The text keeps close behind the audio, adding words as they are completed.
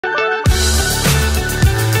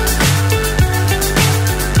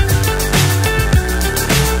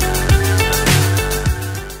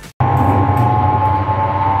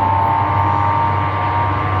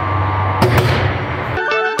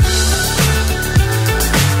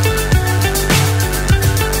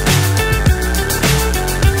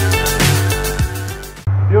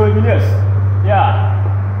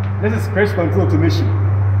press control automation.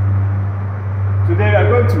 Today we are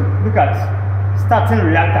going to look at starting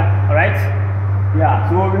reactor, alright? Yeah,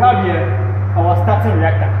 so we have here our starting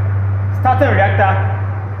reactor. Starting reactor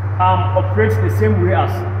operates the same way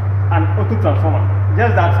as an auto transformer,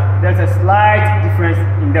 just that there's a slight difference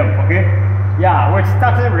in them, okay? Yeah, with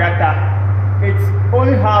starting reactor, it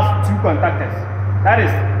only has two contactors. That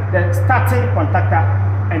is the starting contactor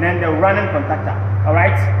and then the running contactor,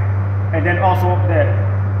 alright? And then also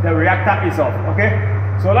the reactor is off, okay?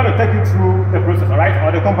 So let me take you through the process, alright,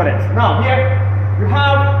 or the components. Now here you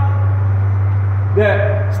have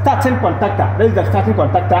the starting contactor. This is the starting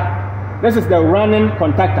contactor. This is the running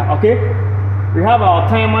contactor, okay? We have our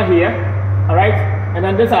timer here, alright? And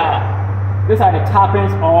then these are the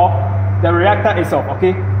tappings, or the reactor is off,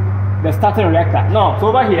 okay? The starting reactor. Now, so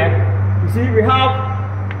over here, you see we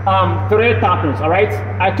have 3 tappings, alright?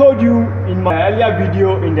 I told you in my earlier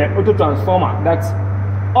video in the auto transformer that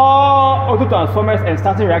all auto transformers and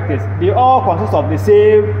starting reactors, they all consist of the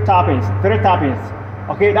same tappings, 3 tappings,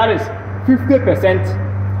 okay? That is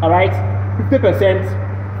 50%, alright? 50%,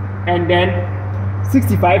 and then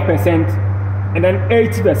 65%, and then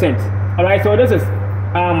 80%, alright? So this is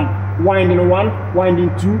winding 1,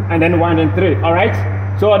 winding 2, and then winding 3, alright?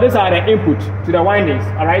 So these are the input to the windings,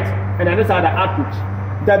 alright? And then these are the output.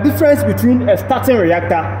 The difference between a starting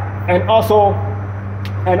reactor and also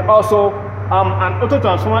an auto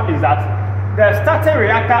transformer is that the starting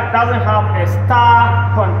reactor doesn't have a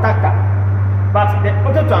star contactor, but the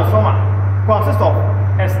auto transformer consists of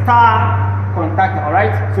a star contactor,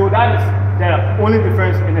 alright? So that is the only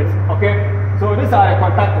difference in it, okay? So these are the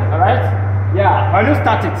contactors, alright? Yeah, when you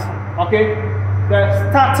start it, okay, the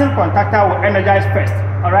starting contactor will energize first,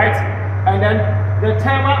 alright? And then the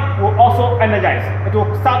timer will also energize. It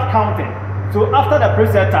will start counting. So after the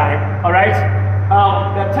preset time, alright,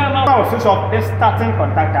 the timer will switch off this starting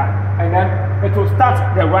contactor, and then it will start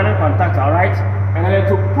the running contactor, alright? And then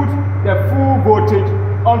it will put the full voltage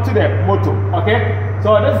onto the motor, okay?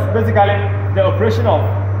 So this is basically the operation of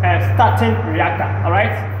a starting reactor,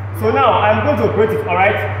 alright? So now I'm going to operate it,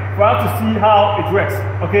 alright, for us to see how it works,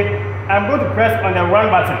 okay? I'm going to press on the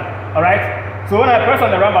run button, alright? So when I press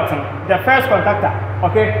on the run button, the first contactor,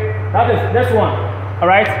 okay, that is this one,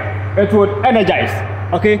 alright, it would energize,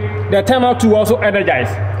 okay? The timer 2 also energize,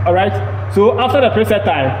 alright? So after the preset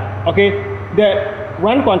time, okay, the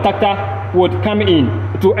run contactor would come in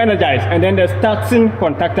to energize, and then the starting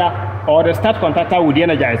contactor or the start contactor would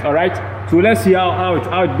energize, alright? So let's see how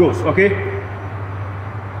it goes, okay?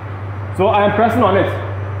 So I'm pressing on it,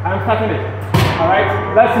 I'm starting it,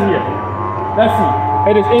 alright? Let's see here, let's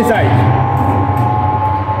see, it is inside.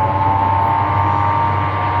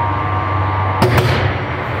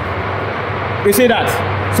 You see that?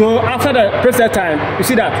 So after the preset time, you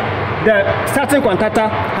see that the starting contactor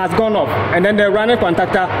has gone off, and then the running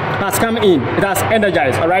contactor has come in. It has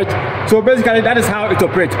energized, alright? So basically that is how it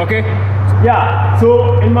operates, okay? Yeah,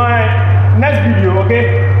 so in my next video,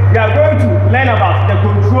 okay, we are going to learn about the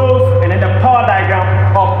controls and then the power diagram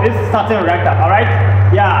of this starting reactor, alright?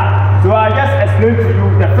 Yeah, so I just explained to you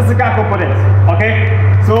the physical components, okay?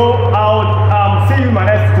 So I'll